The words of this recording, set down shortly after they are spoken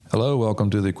Hello, welcome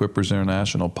to the Equippers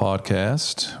International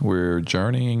podcast. We're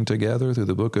journeying together through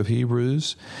the book of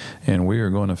Hebrews, and we are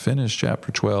going to finish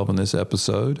chapter 12 in this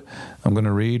episode. I'm going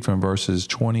to read from verses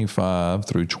 25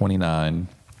 through 29.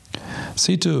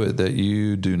 See to it that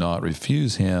you do not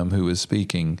refuse him who is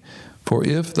speaking. For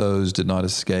if those did not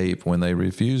escape when they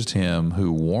refused him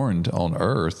who warned on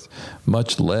earth,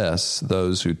 much less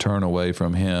those who turn away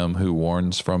from him who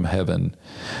warns from heaven.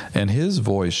 And his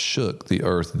voice shook the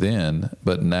earth then,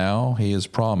 but now he has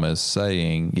promised,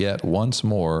 saying, Yet once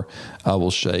more I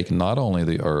will shake not only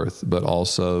the earth, but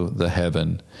also the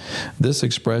heaven. This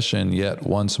expression, yet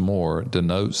once more,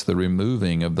 denotes the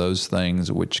removing of those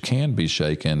things which can be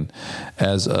shaken,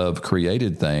 as of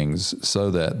created things,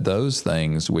 so that those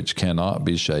things which cannot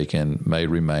be shaken may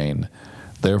remain.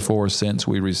 Therefore, since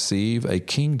we receive a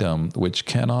kingdom which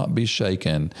cannot be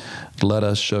shaken, let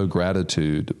us show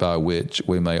gratitude by which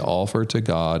we may offer to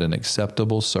God an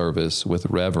acceptable service with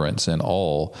reverence and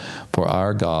awe, for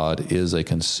our God is a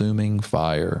consuming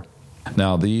fire.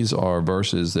 Now, these are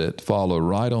verses that follow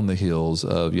right on the heels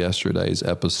of yesterday's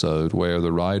episode, where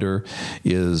the writer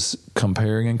is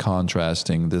comparing and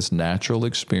contrasting this natural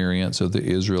experience of the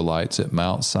Israelites at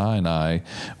Mount Sinai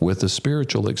with the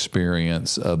spiritual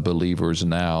experience of believers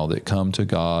now that come to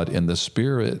God in the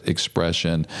spirit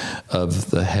expression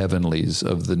of the heavenlies,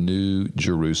 of the new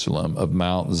Jerusalem, of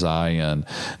Mount Zion,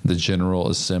 the general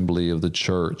assembly of the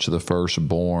church, the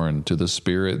firstborn, to the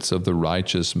spirits of the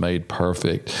righteous made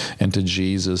perfect, and to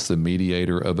Jesus, the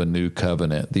mediator of a new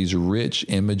covenant. These rich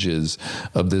images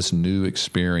of this new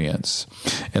experience.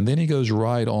 And then he goes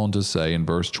right on to say in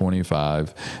verse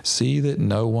 25, see that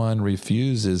no one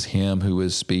refuses him who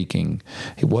is speaking.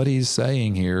 What he's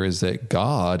saying here is that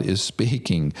God is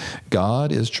speaking.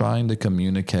 God is trying to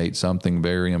communicate something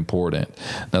very important.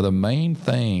 Now, the main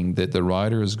thing that the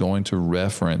writer is going to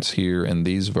reference here in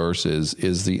these verses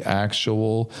is the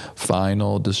actual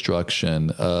final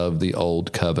destruction of the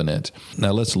old covenant.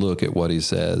 Now, let's look at what he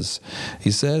says.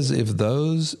 He says, if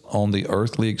those on the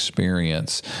earthly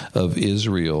experience of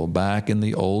Israel back in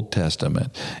the Old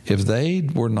Testament, if they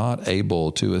were not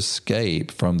able to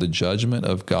escape from the judgment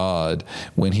of God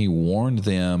when he warned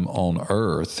them on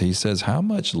earth, he says, how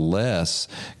much less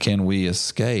can we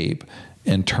escape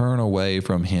and turn away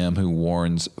from him who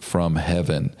warns from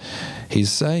heaven?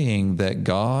 He's saying that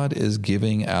God is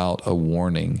giving out a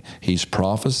warning. He's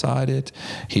prophesied it,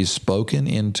 he's spoken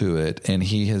into it, and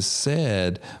he has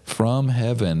said from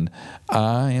heaven,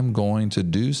 I am going to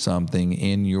do something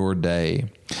in your day.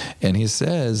 And he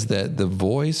says that the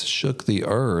voice shook the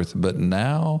earth, but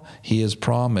now he has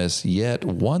promised, yet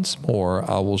once more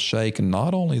I will shake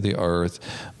not only the earth,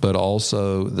 but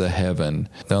also the heaven.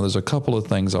 Now, there's a couple of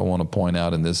things I want to point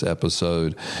out in this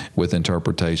episode with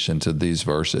interpretation to these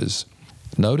verses.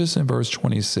 Notice in verse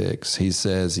 26, he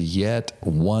says, yet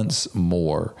once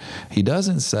more. He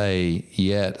doesn't say,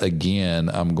 yet again,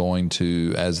 I'm going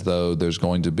to, as though there's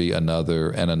going to be another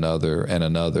and another and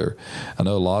another. I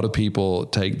know a lot of people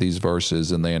take these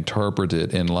verses and they interpret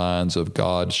it in lines of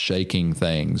God shaking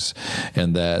things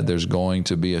and that there's going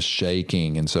to be a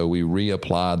shaking. And so we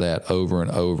reapply that over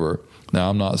and over. Now,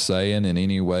 I'm not saying in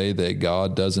any way that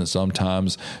God doesn't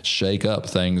sometimes shake up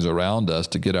things around us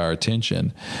to get our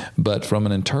attention, but from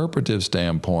an interpretive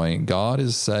standpoint, God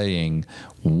is saying,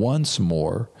 once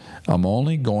more, I'm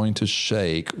only going to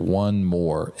shake one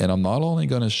more. And I'm not only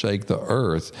going to shake the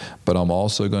earth, but I'm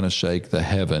also going to shake the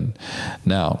heaven.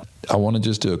 Now, I want to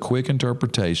just do a quick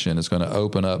interpretation. It's going to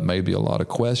open up maybe a lot of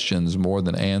questions more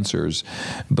than answers.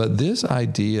 But this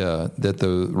idea that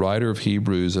the writer of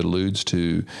Hebrews alludes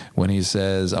to when he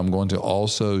says, I'm going to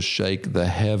also shake the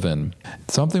heaven,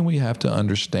 something we have to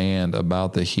understand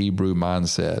about the Hebrew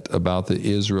mindset, about the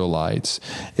Israelites,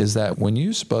 is that when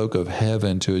you spoke of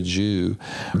heaven to a Jew,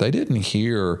 they didn't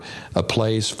hear a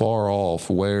place far off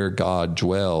where God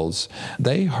dwells.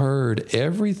 They heard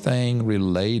everything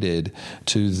related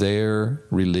to their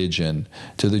religion,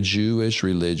 to the Jewish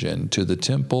religion, to the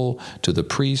temple, to the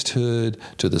priesthood,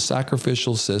 to the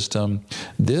sacrificial system.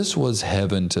 This was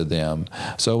heaven to them.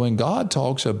 So when God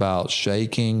talks about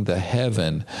shaking the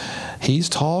heaven, he's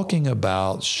talking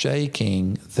about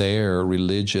shaking their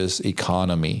religious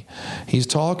economy. He's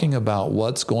talking about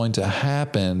what's going to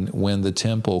happen when the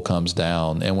temple comes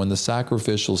down and when the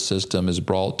sacrificial system is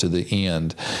brought to the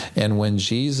end and when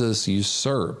Jesus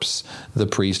usurps the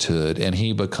priesthood and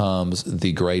he becomes becomes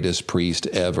the greatest priest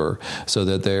ever, so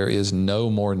that there is no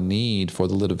more need for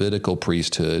the Levitical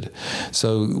priesthood.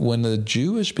 So when the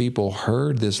Jewish people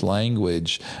heard this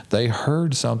language, they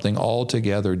heard something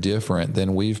altogether different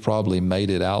than we've probably made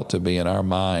it out to be in our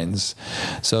minds.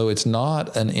 So it's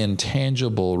not an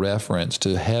intangible reference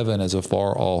to heaven as a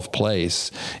far-off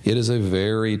place. It is a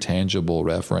very tangible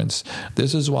reference.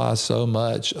 This is why so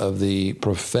much of the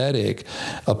prophetic,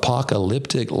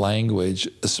 apocalyptic language,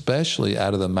 especially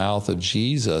out of the mouth of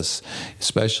Jesus,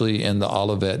 especially in the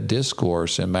Olivet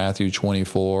Discourse in Matthew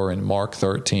 24 and Mark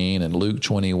 13 and Luke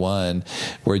 21,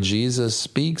 where Jesus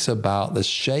speaks about the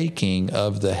shaking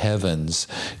of the heavens,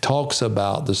 talks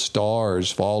about the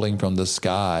stars falling from the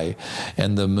sky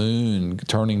and the moon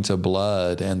turning to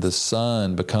blood and the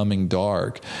sun becoming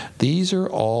dark. These are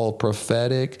all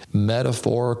prophetic,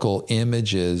 metaphorical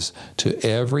images to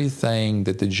everything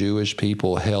that the Jewish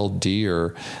people held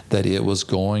dear, that it was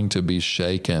going to be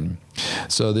shaken.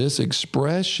 So this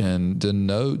expression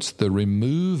denotes the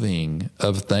removing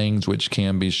of things which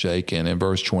can be shaken in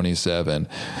verse 27.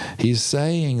 He's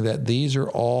saying that these are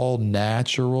all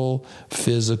natural,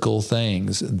 physical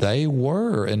things. They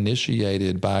were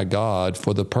initiated by God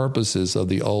for the purposes of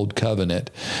the Old Covenant,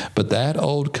 but that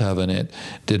Old Covenant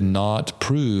did not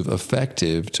prove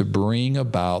effective to bring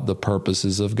about the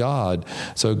purposes of God.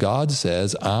 So God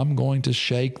says, I'm going to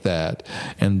shake that,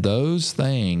 and those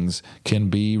things can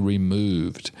be removed.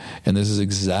 And this is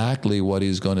exactly what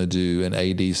he's going to do in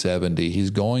AD 70. He's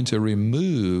going to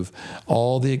remove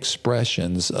all the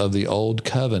expressions of the Old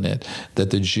Covenant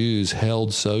that the Jews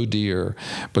held so dear,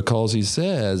 because he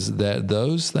says that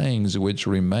those things which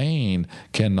remain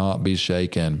cannot be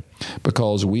shaken,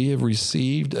 because we have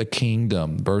received a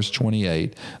kingdom, verse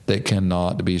 28, that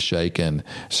cannot be shaken.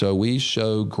 So we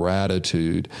show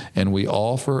gratitude, and we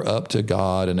offer up to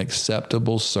God an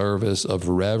acceptable service of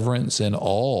reverence and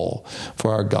awe,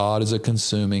 for our God is a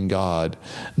consuming God.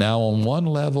 Now, on one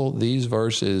level, these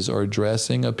verses are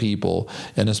addressing a people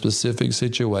in a specific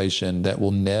situation that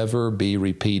will never be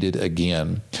repeated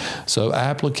again. So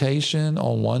application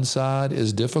on one side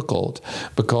is difficult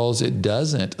because it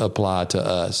doesn't apply to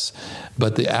us.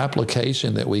 But the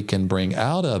application that we can bring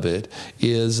out of it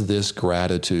is this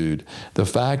gratitude. The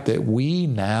fact that we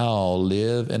now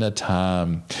live in a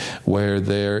time where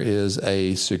there is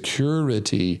a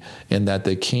security in that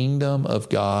the kingdom of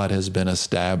God has been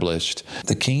established.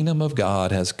 The kingdom of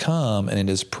God has come and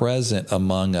it is present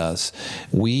among us.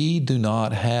 We do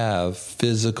not have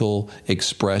physical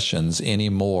expressions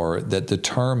anymore that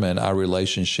determine our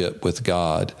relationship with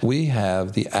God. We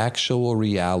have the actual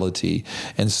reality.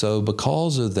 And so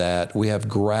because of that, we have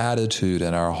gratitude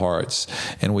in our hearts,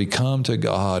 and we come to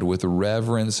God with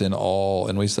reverence and awe,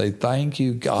 and we say, thank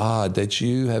you, God, that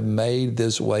you have made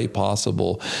this way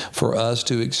possible for us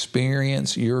to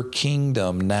experience your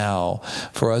kingdom now,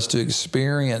 for us to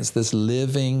experience this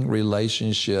living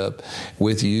relationship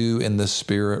with you in the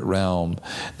spirit realm,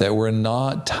 that we're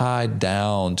not tied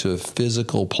down to a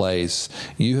physical place.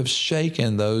 You have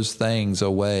shaken those things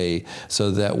away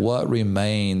so that what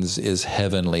remains is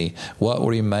heavenly. What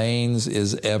remains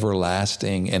is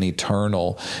everlasting and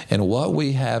eternal. And what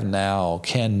we have now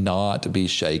cannot be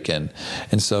shaken.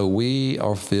 And so we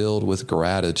are filled with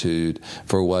gratitude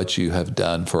for what you have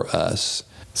done for us.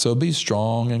 So be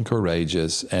strong and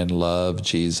courageous and love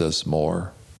Jesus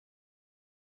more.